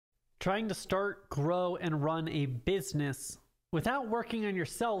Trying to start, grow, and run a business without working on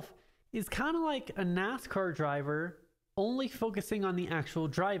yourself is kind of like a NASCAR driver only focusing on the actual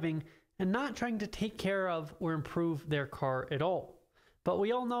driving and not trying to take care of or improve their car at all. But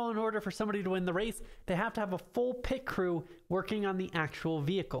we all know in order for somebody to win the race, they have to have a full pit crew working on the actual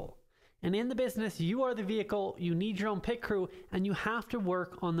vehicle. And in the business, you are the vehicle, you need your own pit crew, and you have to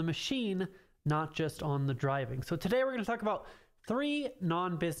work on the machine, not just on the driving. So today we're going to talk about 3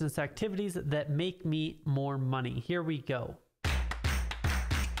 non-business activities that make me more money. Here we go.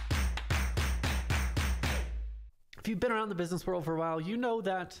 If you've been around the business world for a while, you know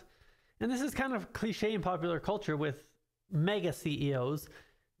that, and this is kind of cliche in popular culture with mega CEOs,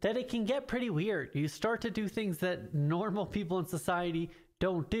 that it can get pretty weird. You start to do things that normal people in society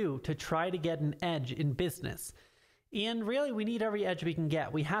don't do to try to get an edge in business. And really, we need every edge we can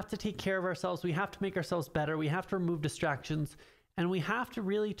get. We have to take care of ourselves. We have to make ourselves better. We have to remove distractions. And we have to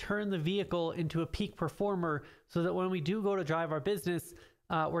really turn the vehicle into a peak performer so that when we do go to drive our business,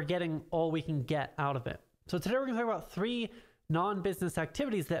 we're getting all we can get out of it. So today we're going to talk about 3 non-business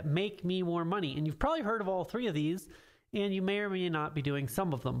activities that make me more money. And you've probably heard of all 3 of these, and you may or may not be doing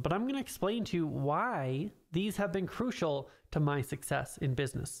some of them. But I'm going to explain to you why these have been crucial to my success in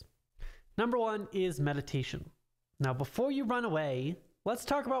business. Number 1 is meditation. Now, before you run away, let's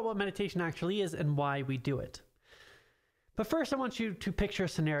talk about what meditation actually is and why we do it. But first, I want you to picture a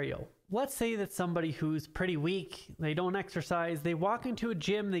scenario. Let's say that somebody who's pretty weak, they don't exercise, they walk into a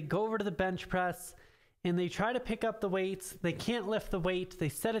gym, they go over to the bench press, and they try to pick up the weights. They can't lift the weight. They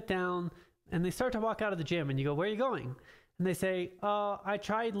set it down, and they start to walk out of the gym. And you go, "Where are you going?" And they say, "I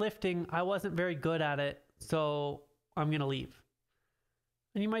tried lifting. I wasn't very good at it, so I'm going to leave."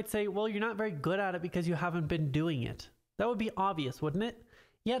 And you might say, "Well, you're not very good at it because you haven't been doing it." That would be obvious, wouldn't it?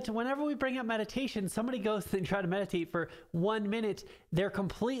 Yet, whenever we bring up meditation, somebody goes and try to meditate for 1 minute. They're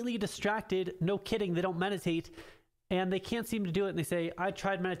completely distracted. No kidding. They don't meditate, and they can't seem to do it. And they say, "I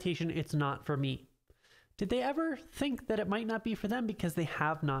tried meditation. It's not for me." Did they ever think that it might not be for them because they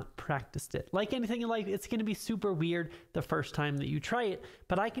have not practiced it? Like anything in life, it's going to be super weird the first time that you try it,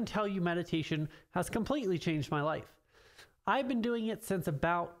 but I can tell you meditation has completely changed my life. I've been doing it since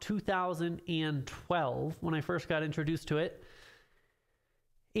about 2012 when I first got introduced to it.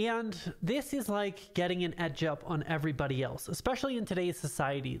 And this is like getting an edge up on everybody else, especially in today's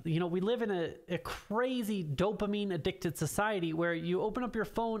society. You know, we live in a crazy dopamine addicted society where you open up your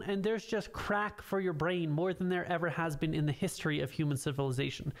phone and there's just crack for your brain more than there ever has been in the history of human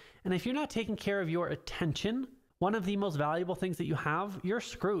civilization. And if you're not taking care of your attention, one of the most valuable things that you have, you're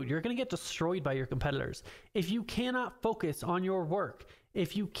screwed. You're going to get destroyed by your competitors. If you cannot focus on your work,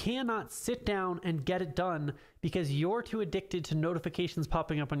 if you cannot sit down and get it done because you're too addicted to notifications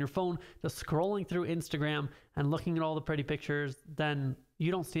popping up on your phone, to scrolling through Instagram and looking at all the pretty pictures, then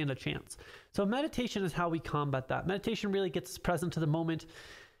you don't stand a chance. So meditation is how we combat that. Meditation really gets us present to the moment.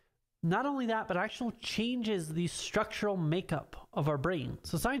 Not only that, but actually changes the structural makeup of our brain.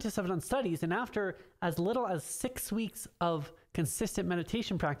 So scientists have done studies, and after as little as 6 weeks of consistent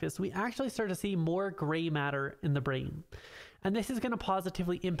meditation practice, we actually start to see more gray matter in the brain. And this is going to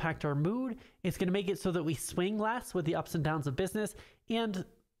positively impact our mood. It's going to make it so that we swing less with the ups and downs of business. And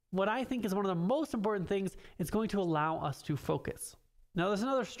what I think is one of the most important things, it's going to allow us to focus. Now, there's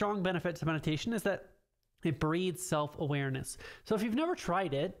another strong benefit to meditation is that it breeds self-awareness. So if you've never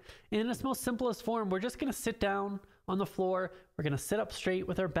tried it, in its most simplest form, we're just going to sit down on the floor. We're going to sit up straight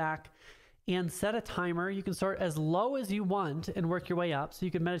with our back and set a timer. You can start as low as you want and work your way up. So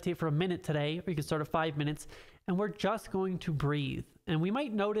you can meditate for a minute today, or you can start at 5 minutes, and we're just going to breathe. And we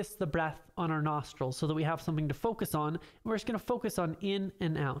might notice the breath on our nostrils so that we have something to focus on. We're just going to focus on in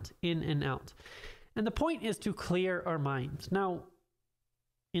and out, in and out. And the point is to clear our minds. Now,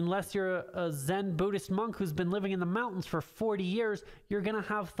 unless you're a Zen Buddhist monk who's been living in the mountains for 40 years, you're going to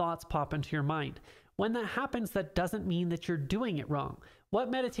have thoughts pop into your mind. When that happens, that doesn't mean that you're doing it wrong. What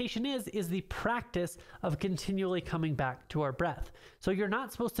meditation is the practice of continually coming back to our breath. So you're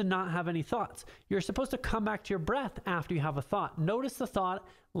not supposed to not have any thoughts. You're supposed to come back to your breath after you have a thought. Notice the thought,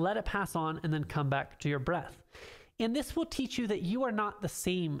 let it pass on, and then come back to your breath. And this will teach you that you are not the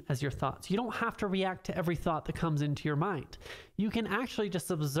same as your thoughts. You don't have to react to every thought that comes into your mind. You can actually just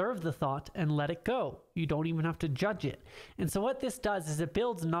observe the thought and let it go. You don't even have to judge it. And so what this does is it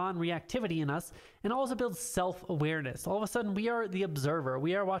builds non-reactivity in us and also builds self-awareness. All of a sudden, we are the observer.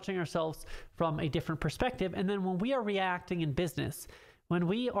 We are watching ourselves from a different perspective. And then when we are reacting in business, When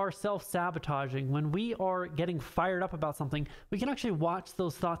we are self-sabotaging, when we are getting fired up about something, we can actually watch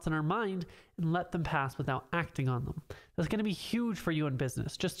those thoughts in our mind and let them pass without acting on them. That's going to be huge for you in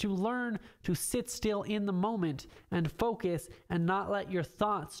business, just to learn to sit still in the moment and focus and not let your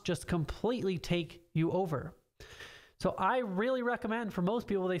thoughts just completely take you over. So I really recommend for most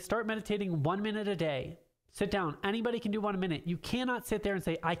people, they start meditating 1 minute a day. Sit down. Anybody can do 1 minute. You cannot sit there and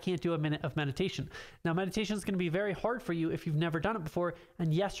say, I can't do a minute of meditation. Now, meditation is going to be very hard for you if you've never done it before.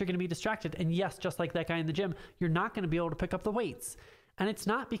 And yes, you're going to be distracted. And yes, just like that guy in the gym, you're not going to be able to pick up the weights. And it's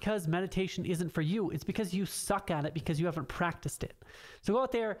not because meditation isn't for you. It's because you suck at it because you haven't practiced it. So go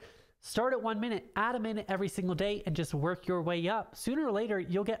out there, start at 1 minute, add a minute every single day, and just work your way up. Sooner or later,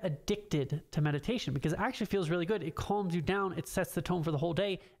 you'll get addicted to meditation because it actually feels really good. It calms you down. It sets the tone for the whole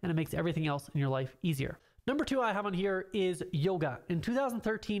day, and it makes everything else in your life easier. Number 2 I have on here is yoga. In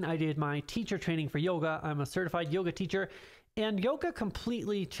 2013, I did my teacher training for yoga. I'm a certified yoga teacher, and yoga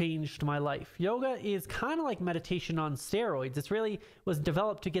completely changed my life. Yoga is kind of like meditation on steroids. It really was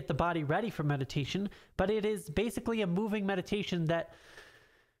developed to get the body ready for meditation, but it is basically a moving meditation that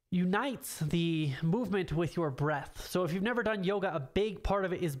unites the movement with your breath. So if you've never done yoga, a big part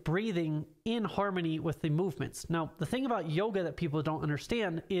of it is breathing in harmony with the movements. Now, the thing about yoga that people don't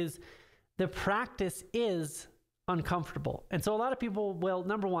understand is the practice is uncomfortable. And so a lot of people will,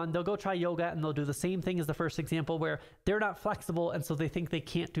 number one, they'll go try yoga and they'll do the same thing as the first example where they're not flexible and so they think they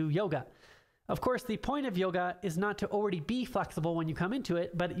can't do yoga. Of course, the point of yoga is not to already be flexible when you come into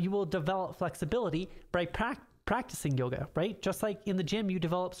it, but you will develop flexibility by practicing yoga, right? Just like in the gym, you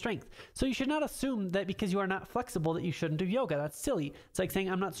develop strength. So you should not assume that because you are not flexible that you shouldn't do yoga. That's silly. It's like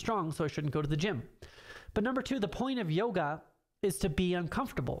saying I'm not strong, so I shouldn't go to the gym. But number 2, the point of yoga is to be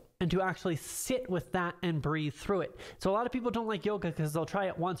uncomfortable and to actually sit with that and breathe through it. So a lot of people don't like yoga because they'll try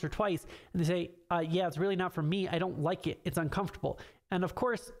it once or twice and they say, yeah, it's really not for me. I don't like it. It's uncomfortable. And of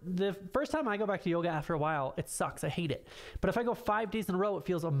course, the first time I go back to yoga after a while, it sucks. I hate it. But if I go 5 days in a row, it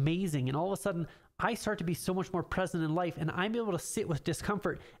feels amazing. And all of a sudden, I start to be so much more present in life and I'm able to sit with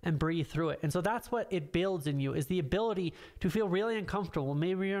discomfort and breathe through it. And so that's what it builds in you, is the ability to feel really uncomfortable.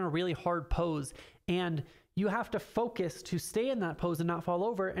 Maybe you're in a really hard pose and you have to focus to stay in that pose and not fall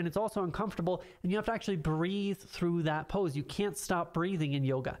over. And it's also uncomfortable and you have to actually breathe through that pose. You can't stop breathing in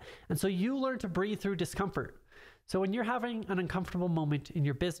yoga. And so you learn to breathe through discomfort. So when you're having an uncomfortable moment in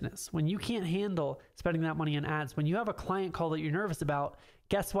your business, when you can't handle spending that money on ads, when you have a client call that you're nervous about,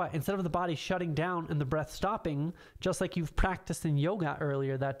 guess what? Instead of the body shutting down and the breath stopping, just like you've practiced in yoga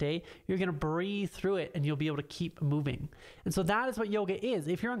earlier that day, you're going to breathe through it and you'll be able to keep moving. And so that is what yoga is.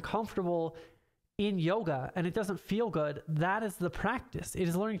 If you're uncomfortable in yoga and it doesn't feel good, that is the practice. It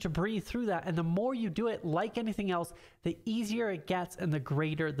is learning to breathe through that. And the more you do it, like anything else, the easier it gets and the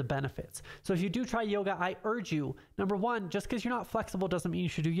greater the benefits. So if you do try yoga, I urge you, number 1, just because you're not flexible doesn't mean you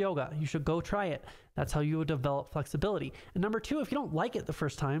should do yoga. You should go try it. That's how you will develop flexibility. And number 2, if you don't like it the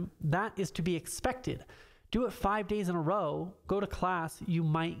first time, that is to be expected. Do it 5 days in a row, go to class, you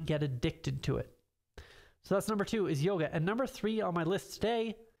might get addicted to it. So that's number 2 is yoga. And number 3 on my list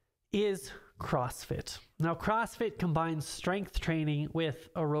today is CrossFit. Now, CrossFit combines strength training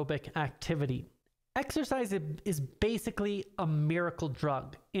with aerobic activity. Exercise is basically a miracle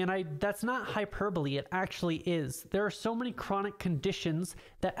drug, and that's not hyperbole, it actually is. There are so many chronic conditions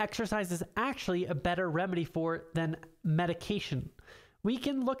that exercise is actually a better remedy for than medication. We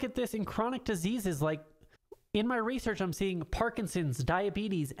can look at this in chronic diseases like in my research, I'm seeing Parkinson's,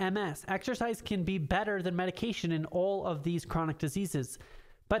 diabetes, MS. Exercise can be better than medication in all of these chronic diseases.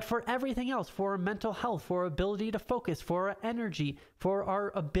 But for everything else, for our mental health, for our ability to focus, for our energy, for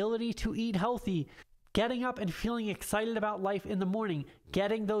our ability to eat healthy, getting up and feeling excited about life in the morning,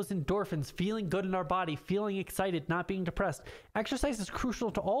 getting those endorphins, feeling good in our body, feeling excited, not being depressed. Exercise is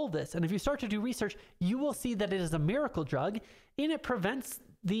crucial to all of this. And if you start to do research, you will see that it is a miracle drug and it prevents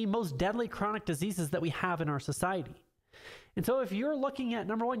the most deadly chronic diseases that we have in our society. And so if you're looking at,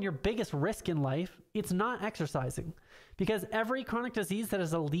 number 1, your biggest risk in life, it's not exercising, because every chronic disease that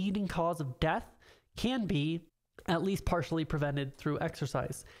is a leading cause of death can be at least partially prevented through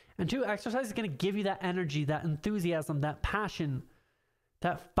exercise. And 2, exercise is going to give you that energy, that enthusiasm, that passion,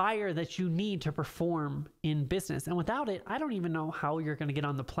 that fire that you need to perform in business. And without it, I don't even know how you're going to get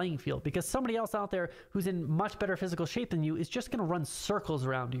on the playing field, because somebody else out there who's in much better physical shape than you is just going to run circles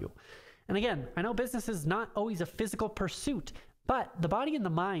around you. And again, I know business is not always a physical pursuit, but the body and the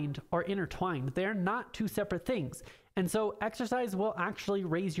mind are intertwined. They're not 2 separate things. And so exercise will actually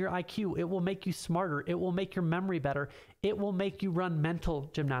raise your IQ. It will make you smarter. It will make your memory better. It will make you run mental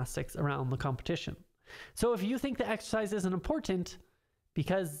gymnastics around the competition. So if you think that exercise isn't important,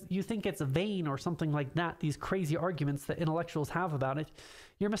 because you think it's vain or something like that, these crazy arguments that intellectuals have about it,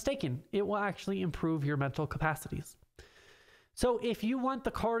 you're mistaken. It will actually improve your mental capacities. So if you want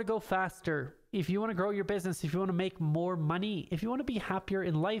the car to go faster, if you want to grow your business, if you want to make more money, if you want to be happier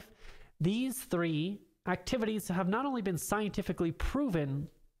in life, these 3 activities have not only been scientifically proven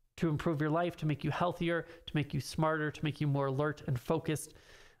to improve your life, to make you healthier, to make you smarter, to make you more alert and focused.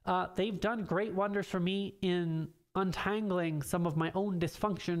 They've done great wonders for me in untangling some of my own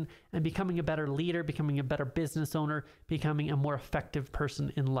dysfunction and becoming a better leader, becoming a better business owner, becoming a more effective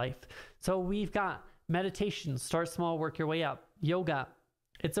person in life. So we've got meditation, start small, work your way up. Yoga,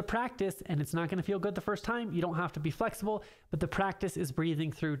 it's a practice and it's not going to feel good the first time. You don't have to be flexible, but the practice is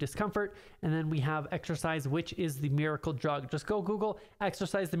breathing through discomfort. And then we have exercise, which is the miracle drug. Just go Google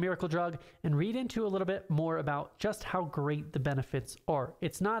exercise, the miracle drug, and read into a little bit more about just how great the benefits are.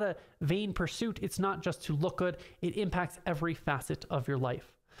 It's not a vain pursuit. It's not just to look good. It impacts every facet of your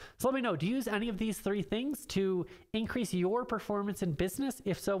life. So let me know, do you use any of these 3 things to increase your performance in business?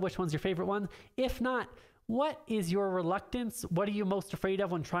 If so, which one's your favorite one? If not, what is your reluctance? What are you most afraid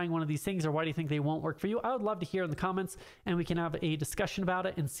of when trying one of these things, or why do you think they won't work for you? I would love to hear in the comments, and we can have a discussion about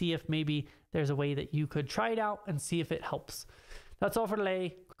it and see if maybe there's a way that you could try it out and see if it helps. That's all for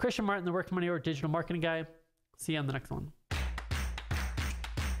today. Christian Martin, the Work Money or Digital Marketing Guy. See you on the next one.